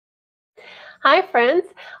Hi, friends.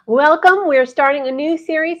 Welcome. We're starting a new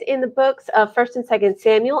series in the books of 1st and 2nd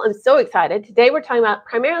Samuel. I'm so excited. Today we're talking about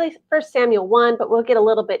primarily 1st Samuel 1, but we'll get a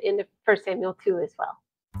little bit into 1st Samuel 2 as well.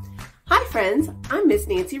 Hi, friends. I'm Miss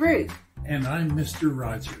Nancy Ruth. And I'm Mr.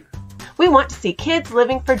 Roger. We want to see kids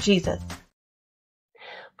living for Jesus.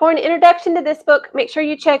 For an introduction to this book, make sure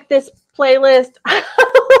you check this playlist. I'll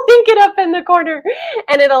link it up in the corner,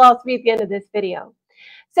 and it'll also be at the end of this video.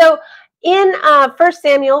 So in 1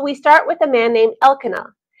 Samuel, we start with a man named Elkanah,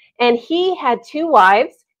 and he had two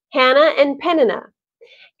wives, Hannah and Peninnah.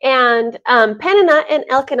 And Peninnah and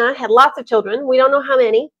Elkanah had lots of children. We don't know how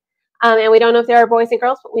many, and we don't know if there are boys and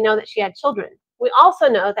girls, but we know that she had children. We also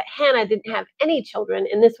know that Hannah didn't have any children,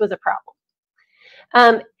 and this was a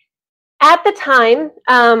problem. At the time,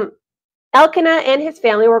 Elkanah and his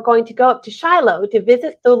family were going to go up to Shiloh to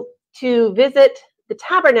visit the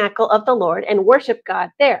tabernacle of the Lord and worship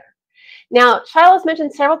God there. Now, Shiloh is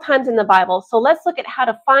mentioned several times in the Bible, so let's look at how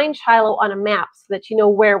to find Shiloh on a map so that you know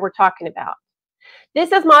where we're talking about.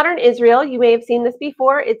 This is modern Israel. You may have seen this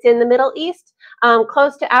before. It's in the Middle East,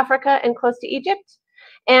 close to Africa and close to Egypt.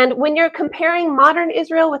 And when you're comparing modern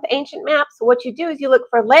Israel with ancient maps, what you do is you look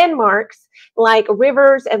for landmarks like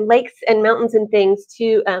rivers and lakes and mountains and things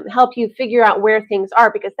to help you figure out where things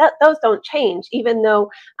are, because those don't change, even though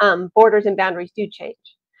borders and boundaries do change.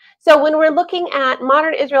 So when we're looking at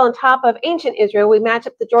modern Israel on top of ancient Israel, we match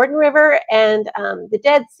up the Jordan River and the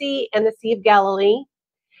Dead Sea and the Sea of Galilee.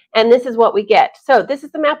 And this is what we get. So this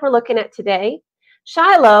is the map we're looking at today.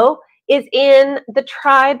 Shiloh is in the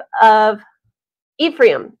tribe of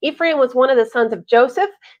Ephraim. Ephraim was one of the sons of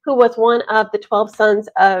Joseph, who was one of the 12 sons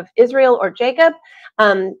of Israel or Jacob.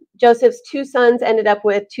 Joseph's two sons ended up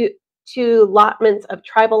with two allotments of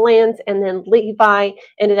tribal lands, and then Levi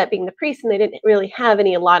ended up being the priest, and they didn't really have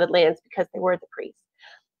any allotted lands because they were the priests.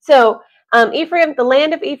 So Ephraim, the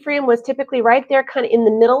land of Ephraim was typically right there kind of in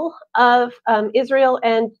the middle of Israel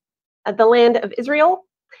and the land of Israel.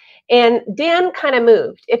 And Dan kind of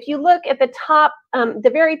moved. If you look at the top, the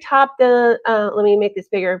very top, let me make this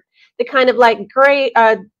bigger. The kind of like gray,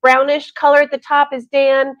 brownish color at the top is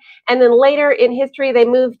Dan. And then later in history, they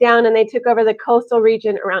moved down and they took over the coastal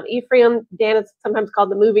region around Ephraim. Dan is sometimes called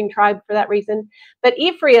the moving tribe for that reason. But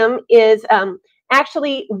Ephraim is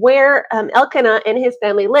actually where Elkanah and his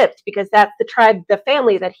family lived, because that's the tribe, the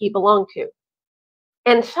family that he belonged to.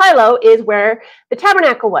 And Shiloh is where the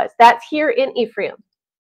tabernacle was. That's here in Ephraim.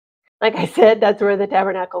 Like I said, that's where the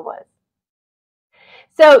tabernacle was.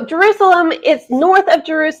 So Jerusalem is north of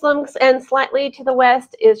Jerusalem, and slightly to the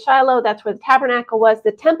west is Shiloh. That's where the tabernacle was.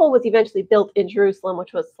 The temple was eventually built in Jerusalem,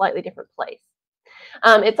 which was a slightly different place.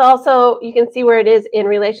 It's also, you can see where it is in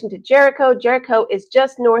relation to Jericho. Jericho is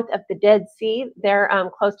just north of the Dead Sea. They're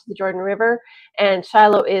close to the Jordan River, and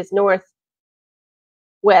Shiloh is northwest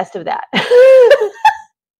of that.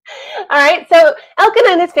 All right, so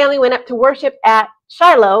Elkanah and his family went up to worship at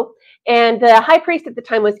Shiloh. And the high priest at the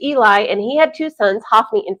time was Eli, and he had two sons,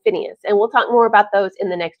 Hophni and Phinehas. And we'll talk more about those in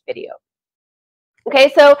the next video.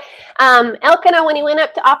 Okay, so Elkanah, when he went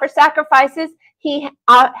up to offer sacrifices, he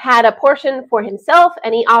had a portion for himself,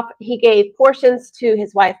 and he gave portions to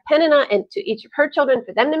his wife Peninnah and to each of her children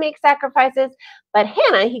for them to make sacrifices. But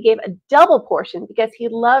Hannah, he gave a double portion because he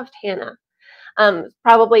loved Hannah.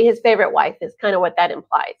 Probably his favorite wife is kind of what that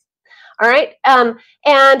implies. All right,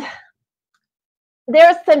 and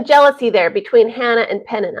there's some jealousy there between Hannah and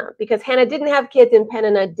Peninnah, because Hannah didn't have kids and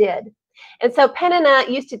Peninnah did. And so Peninnah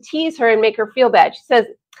used to tease her and make her feel bad. She says,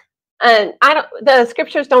 and the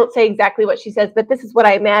scriptures don't say exactly what she says, but this is what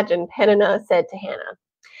I imagine Peninnah said to Hannah.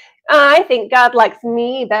 I think God likes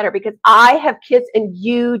me better because I have kids and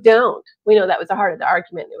you don't. We know that was the heart of the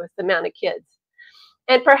argument. It was the amount of kids.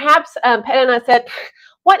 And perhaps Peninnah said,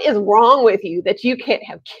 what is wrong with you that you can't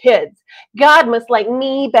have kids? God must like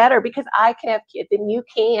me better because I can have kids and you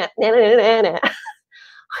can't. Nah, nah, nah, nah.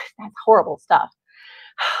 That's horrible stuff.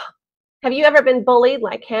 Have you ever been bullied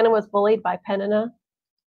like Hannah was bullied by Peninnah?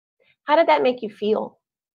 How did that make you feel?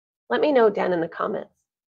 Let me know down in the comments.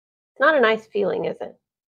 It's not a nice feeling, is it?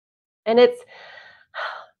 And it's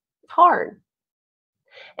hard.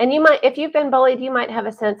 And you might, if you've been bullied, you might have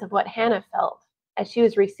a sense of what Hannah felt as she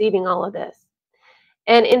was receiving all of this.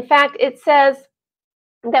 And in fact, it says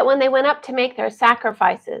that when they went up to make their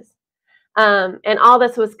sacrifices, and all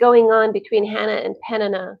this was going on between Hannah and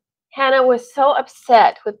Peninnah, Hannah was so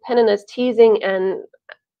upset with Peninnah's teasing and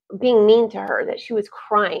being mean to her that she was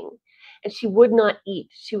crying, and she would not eat.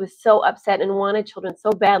 She was so upset and wanted children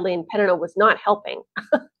so badly, and Peninnah was not helping.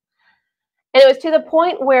 And it was to the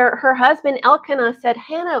point where her husband Elkanah said,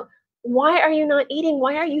 Hannah, why are you not eating?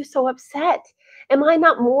 Why are you so upset? Am I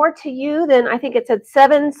not more to you than, I think it said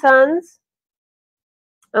 7 sons?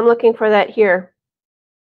 I'm looking for that here.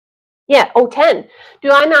 Yeah, 10.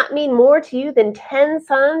 Do I not mean more to you than 10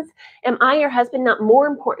 sons? Am I, your husband, not more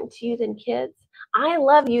important to you than kids? I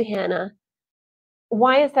love you, Hannah.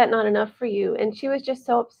 Why is that not enough for you? And she was just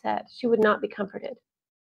so upset. She would not be comforted.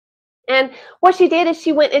 And what she did is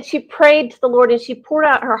she went and she prayed to the Lord and she poured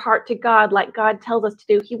out her heart to God like God tells us to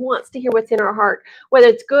do. He wants to hear what's in our heart, whether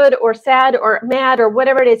it's good or sad or mad or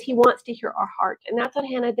whatever it is. He wants to hear our heart. And that's what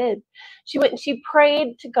Hannah did. She went and she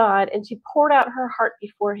prayed to God and she poured out her heart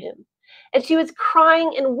before him. And she was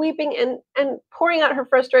crying and weeping and pouring out her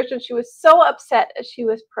frustration. She was so upset as she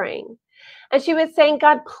was praying. And she was saying,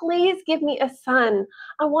 God, please give me a son.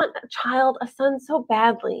 I want a child, a son so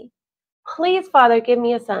badly. Please, Father, give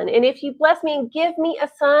me a son. And if you bless me and give me a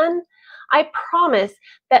son, I promise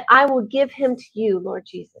that I will give him to you, Lord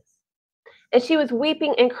Jesus. And she was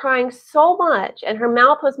weeping and crying so much, and her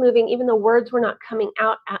mouth was moving, even though words were not coming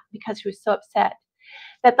out because she was so upset,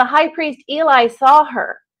 that the high priest Eli saw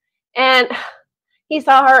her. And he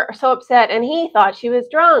saw her so upset, and he thought she was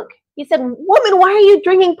drunk. He said, woman, why are you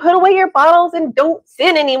drinking? Put away your bottles and don't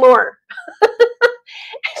sin anymore.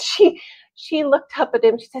 She looked up at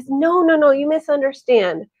him. She says, no, you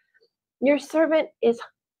misunderstand. Your servant is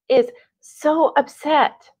so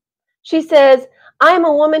upset. She says, I am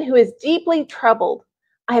a woman who is deeply troubled.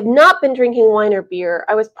 I have not been drinking wine or beer.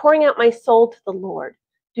 I was pouring out my soul to the Lord.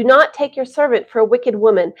 Do not take your servant for a wicked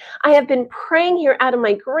woman. I have been praying here out of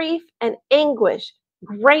my grief and anguish,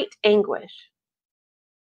 great anguish.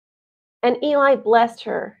 And Eli blessed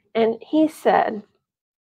her, and he said,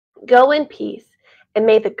 go in peace, and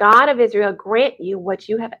may the God of Israel grant you what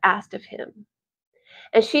you have asked of him.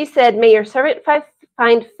 And she said, may your servant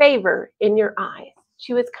find favor in your eyes.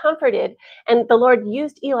 She was comforted, and the Lord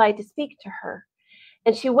used Eli to speak to her.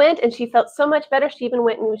 And she went, and she felt so much better. She even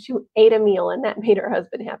went and she ate a meal, and that made her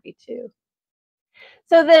husband happy too.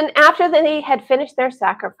 So then after they had finished their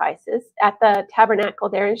sacrifices at the tabernacle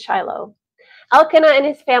there in Shiloh, Elkanah and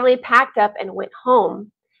his family packed up and went home,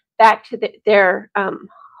 back to their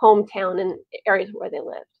hometown and areas where they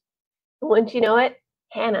lived. And wouldn't you know it,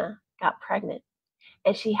 Hannah got pregnant,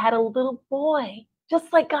 and she had a little boy,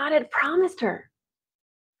 just like God had promised her.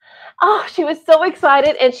 Oh, she was so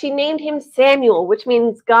excited, and she named him Samuel, which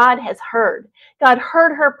means God has heard. God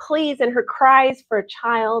heard her pleas and her cries for a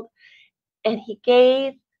child, and he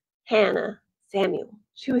gave Hannah Samuel.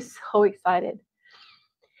 She was so excited.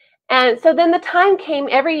 And so then the time came,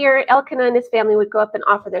 every year Elkanah and his family would go up and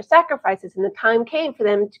offer their sacrifices, and the time came for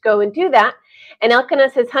them to go and do that. And Elkanah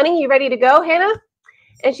says, honey, you ready to go, Hannah?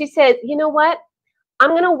 And she said, you know what?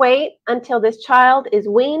 I'm going to wait until this child is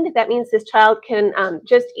weaned. That means this child can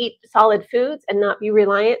just eat solid foods and not be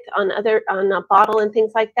reliant on a bottle and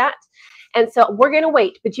things like that. And so we're going to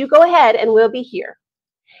wait, but you go ahead and we'll be here.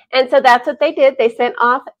 And so that's what they did. They sent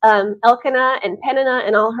off Elkanah and Peninnah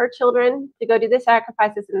and all her children to go do the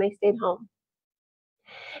sacrifices, and they stayed home.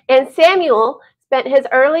 And Samuel spent his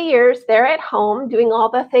early years there at home doing all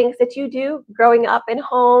the things that you do, growing up in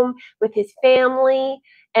home with his family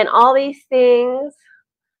and all these things.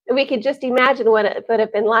 We could just imagine what it would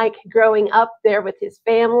have been like growing up there with his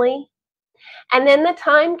family. And then the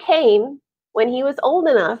time came when he was old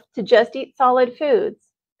enough to just eat solid foods.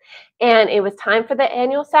 And it was time for the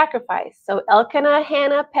annual sacrifice. So Elkanah,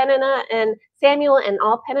 Hannah, Peninnah, and Samuel, and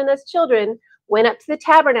all Peninnah's children went up to the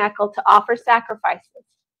tabernacle to offer sacrifices.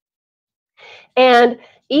 And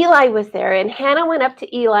Eli was there, and Hannah went up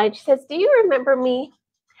to Eli, and she says, do you remember me?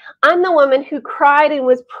 I'm the woman who cried and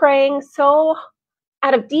was praying so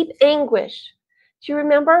out of deep anguish. Do you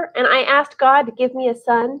remember? And I asked God to give me a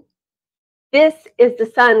son. This is the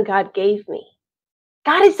son God gave me.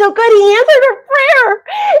 God is so good. He answered her prayer.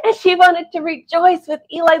 And she wanted to rejoice with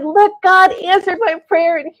Eli. Look, God answered my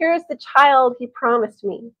prayer, and here's the child he promised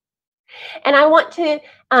me. And I want to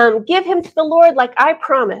give him to the Lord like I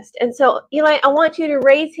promised. And so, Eli, I want you to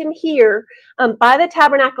raise him here by the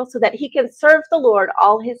tabernacle so that he can serve the Lord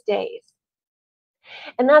all his days.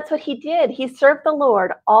 And that's what he did. He served the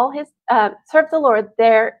Lord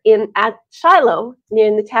there at Shiloh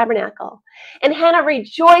near the tabernacle. And Hannah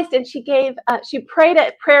rejoiced, and she prayed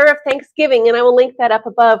a prayer of thanksgiving, and I will link that up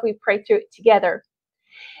above. We prayed through it together.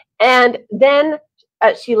 And then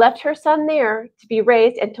she left her son there to be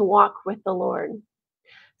raised and to walk with the Lord.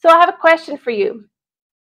 So I have a question for you.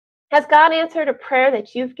 Has God answered a prayer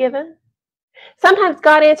that you've given? Sometimes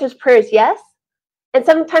God answers prayers yes, and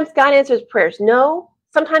sometimes God answers prayers no.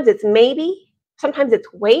 Sometimes it's maybe. Sometimes it's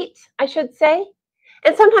wait, I should say.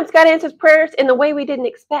 And sometimes God answers prayers in the way we didn't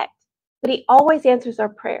expect. But he always answers our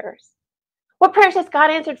prayers. What prayers has God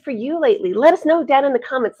answered for you lately? Let us know down in the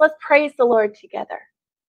comments. Let's praise the Lord together.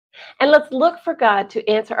 And let's look for God to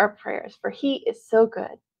answer our prayers, for He is so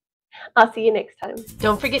good. I'll see you next time.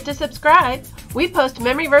 Don't forget to subscribe. We post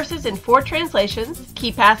memory verses in 4 translations,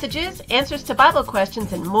 key passages, answers to Bible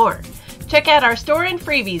questions, and more. Check out our store and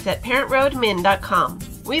freebies at parentroadmin.com.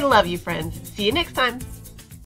 We love you, friends. See you next time.